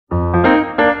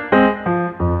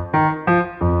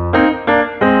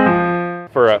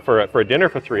a dinner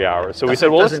for 3 hours. So we said,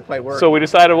 well, so we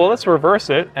decided, well, let's reverse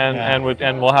it, and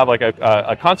we'll have like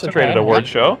a concentrated award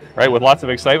show, right, with lots of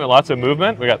excitement, lots of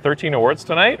movement. We got 13 awards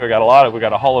tonight. We got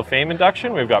a Hall of Fame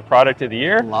induction. We've got Product of the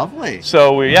Year. Lovely.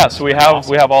 So we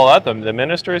have all that. The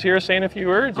minister is here saying a few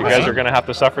words. You guys are going to have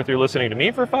to suffer through listening to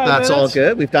me for 5 minutes. That's all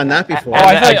good. We've done that before.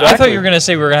 I thought you were going to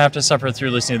say we were going to have to suffer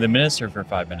through listening to the minister for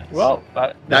 5 minutes. Well,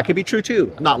 that could be true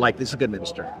too. Not like this is a good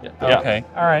minister. Yeah. Okay.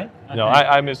 All right. No,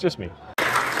 it's just me. On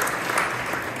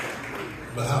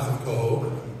behalf of Cohogue,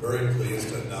 I'm very pleased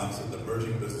to announce that the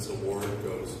Emerging Business Award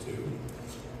goes to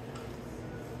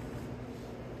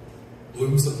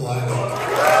Bloom Supply.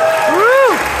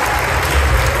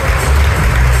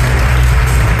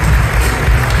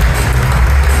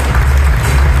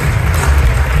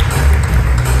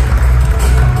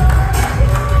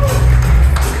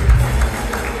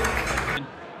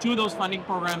 Two of those funding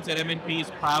programs that MNP is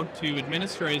proud to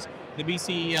administer is the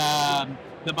BC,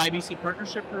 the Buy BC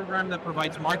Partnership Program that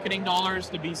provides marketing dollars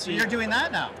to BC. So you're doing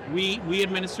that now? We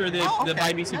administer the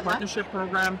Buy BC Partnership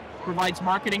Program, provides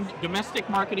domestic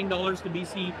marketing dollars to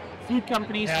BC food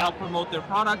companies to help promote their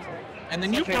products. And the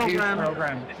new program,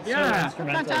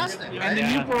 fantastic. And the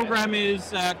new program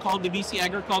is called the BC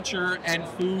Agriculture and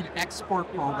Food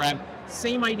Export Program.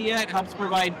 Same idea, it helps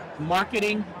provide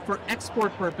marketing for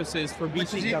export purposes for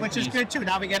BC companies. Which is good too,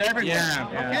 now we get everywhere.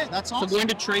 Okay, that's awesome. So going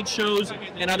to trade shows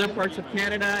in other parts of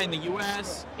Canada, in the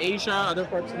US, Asia, other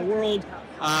parts of the world,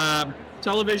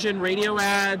 television, radio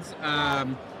ads,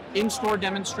 in-store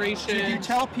demonstrations. Do you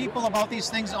tell people about these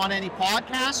things on any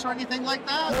podcasts or anything like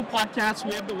that? No podcasts.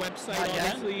 We have the website,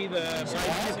 obviously. So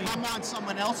you can come on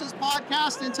someone else's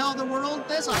podcast and tell the world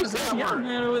this? How does that work?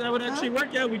 Yeah, that would actually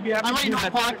work. Yeah, we'd be happy to do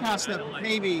that. Podcast that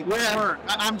maybe work.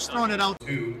 I'm just throwing it out.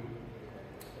 To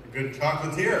a good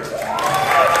chocolatier.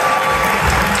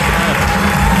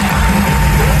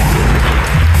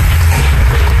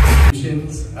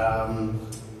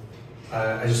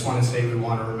 I just want to say we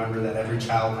want to remember that every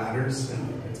child matters,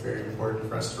 and it's very important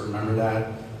for us to remember that.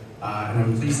 And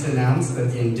I'm pleased to announce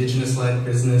that the Indigenous-led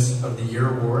Business of the Year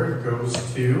Award goes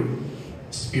to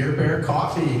Spear Bear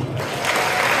Coffee.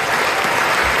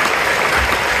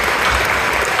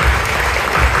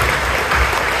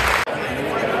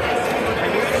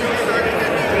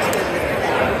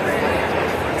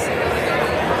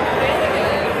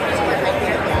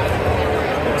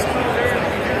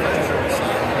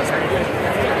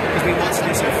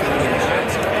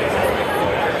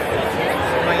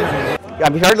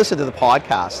 I've heard listen to the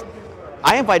podcast.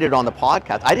 I invited her on the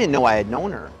podcast. I didn't know I had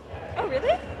known her. Oh,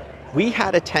 really? We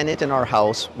had a tenant in our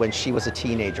house when she was a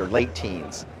teenager, late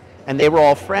teens, and they were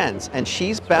all friends. And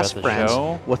she's best friends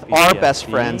with our best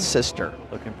friend's sister.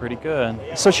 Looking pretty good.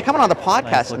 So she's coming on the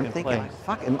podcast, and I'm thinking,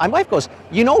 fuck. And my wife goes,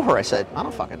 "You know her?" I said, "I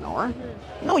don't fucking know her."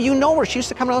 "No, you know her. She used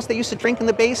to come to us. They used to drink in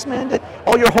the basement. And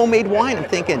all your homemade wine." I'm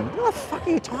thinking, what the fuck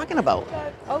are you talking about?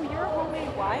 Oh, you're a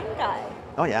homemade wine guy.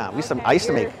 Oh yeah, I used to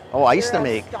make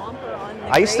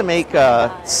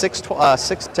six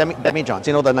demi-johns.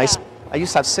 You know the nice. I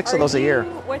used to have 6 of those a year.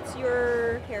 What's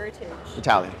your heritage?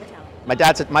 Italian.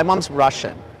 My mom's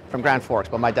Russian from Grand Forks,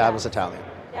 but my dad was Italian,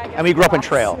 and we grew up in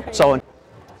Trail. So. All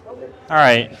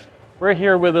right, we're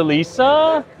here with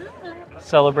Elisa,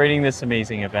 celebrating this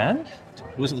amazing event.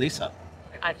 Who's Elisa?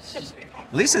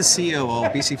 Lisa's CEO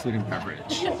of BC Food and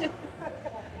Beverage.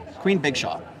 Queen Big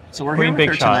Shot. So we're here with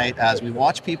her tonight as we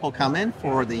watch people come in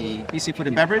for the BC Food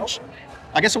and Beverage,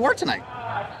 I guess, award tonight.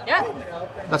 Yeah.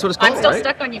 That's what it's called, I'm still right?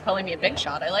 stuck on you calling me a big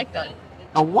shot. I like that.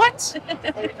 A what?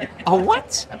 A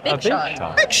what? A big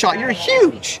shot. Big shot. You're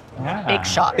huge. Yeah. Big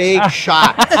shot. Big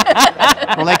shot.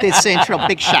 Or like they say in Trail,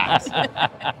 big shot.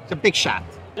 It's a big shot.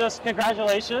 Just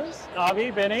congratulations,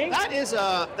 Avi, Benny. That's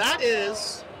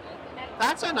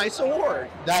a nice award.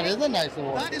 That is a nice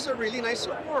award. That is a really nice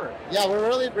award. Yeah,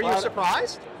 Were you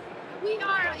surprised? We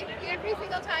are. Every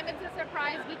single time it's a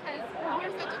surprise because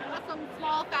we're such an awesome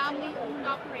small family-owned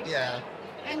operation. Yeah.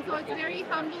 And so it's very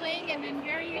humbling and then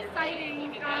very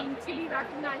exciting to be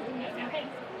recognized in this way.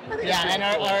 Yeah, and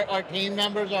our team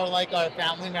members are like our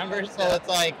family members, so it's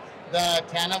like the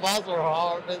 10 of us,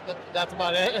 that's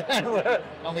about it.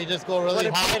 And we just go really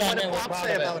hard on it. We're proud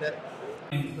of it.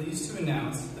 I'm pleased to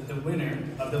announce that the winner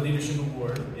of the Leadership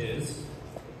Award is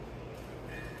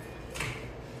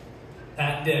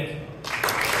Pat Dick.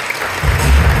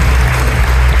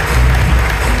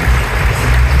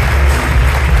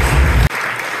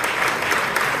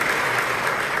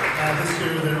 This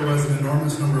year there was an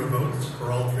enormous number of votes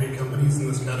for all 3 companies in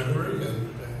this category, and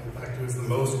in fact it was the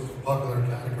most popular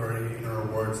category in our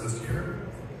awards this year.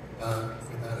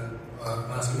 With that,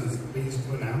 Aspen is pleased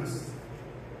to announce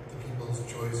the People's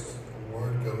Choice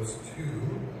Award goes to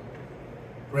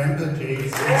Brenda J.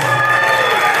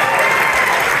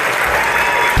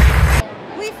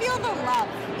 We feel the love.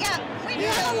 Yeah, we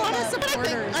have a lot of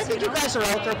supporters. I think you guys are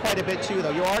out there quite a bit too,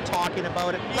 though. You are talking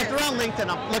about it. Like, they're on LinkedIn.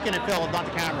 I'm looking at Phil, not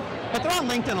the camera. But they're on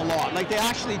LinkedIn a lot. Like, they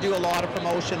actually do a lot of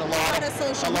promotion, a lot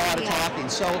of talking.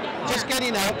 So just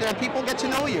getting out there, people get to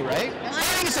know you, right? I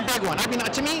think it's a big one. I mean,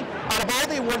 to me, out of all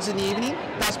the awards in the evening,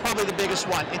 that's probably the biggest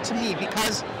one. And to me,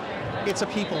 because it's a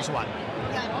people's one.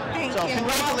 Thank so you.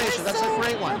 congratulations, that's a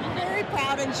great one. I'm very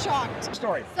proud and shocked.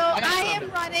 Story. So I am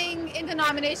running in the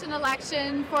nomination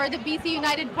election for the BC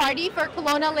United Party for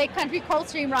Kelowna Lake Country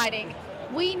Coldstream riding.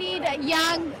 We need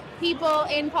young people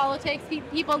in politics,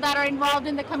 people that are involved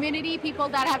in the community, people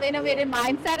that have innovative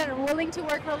mindset and are willing to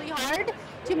work really hard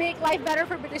to make life better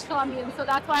for British Columbians. So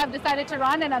that's why I've decided to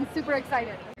run, and I'm super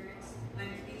excited. I'm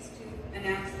pleased to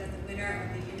announce that the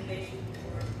winner of the Innovation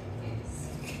Award is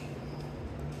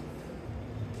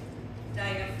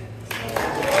Diane.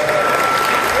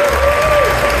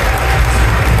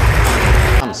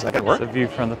 That could work. The view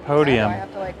from the podium.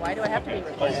 Why do I have to be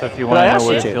recorded? So if you want to know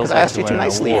what it feels I like asked to you too win an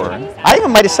nicely. award, I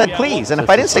even might have said please, and if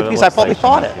I didn't say please, I probably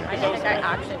thought it. I didn't think I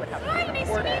actually would have to be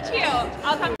recorded. Nice to meet you.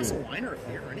 I'll come. Wine or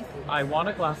beer or anything. I want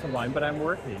a glass of wine, but I'm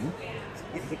working.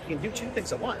 You can do two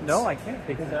things at once. No, I can't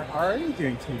because I'm already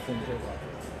doing two things at once.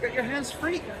 You got your hands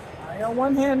free. I got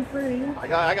one hand free. I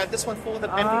got this one full of the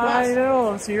empty I glass.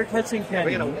 know. So you're catching Kenny. Are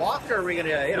we gonna walk or are we gonna?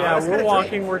 Yeah, we're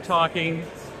walking. We're talking.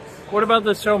 What about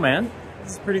the show, man?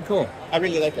 It's pretty cool. I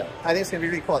really like it. I think it's gonna be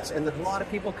really cool. And there's a lot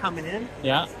of people coming in.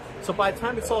 Yeah. So by the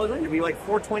time it's all in, it'll be like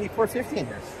 420, 450 in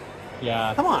here.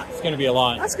 Yeah. Come on. It's gonna be a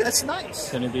lot. That's good. That's nice.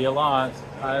 It's gonna be a lot.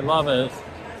 I love it.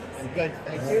 Good.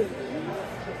 Thank you.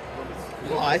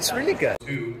 Oh, it's really good.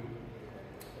 To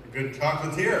a good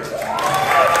chocolatier.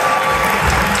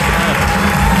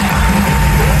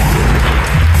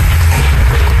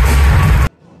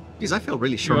 Geez, I feel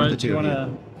really short of the two of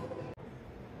you.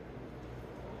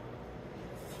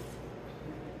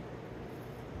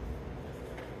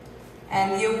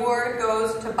 And the award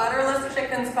goes to Butterless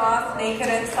Chicken Sauce, Naked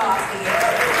and Saucy.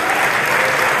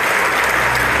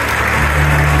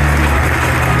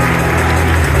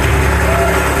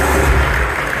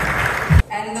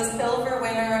 And the silver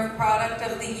winner of Product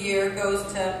of the Year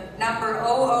goes to number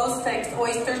 006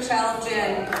 Oyster Shell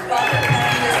Gin, Butler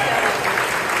County Distillery.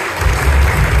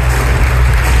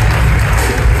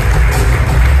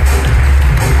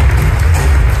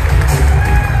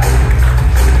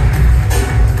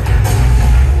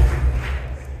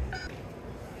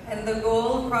 And the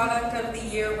gold Product of the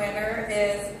Year winner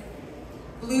is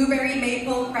Blueberry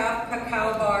Maple Craft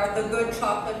Cacao Bar, the Good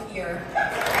Chocolatier.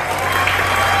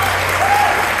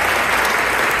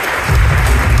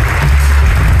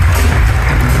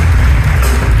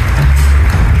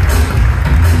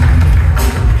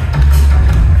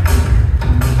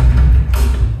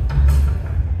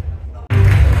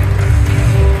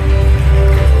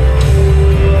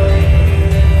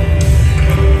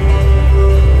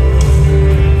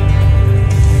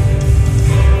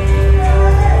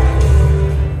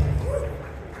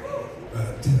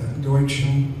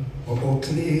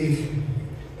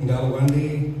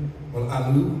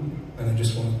 And I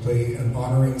just want to play an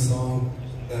honoring song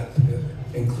that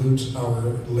includes our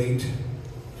late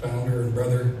founder and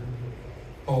brother,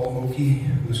 Paul Moki.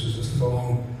 This is a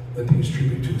song that pays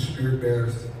tribute to the spirit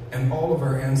bearers and all of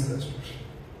our ancestors.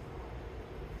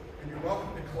 And you're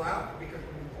welcome to clap, because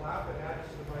when you clap, it adds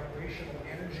to the vibrational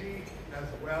energy as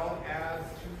well as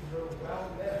to your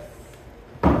wellness.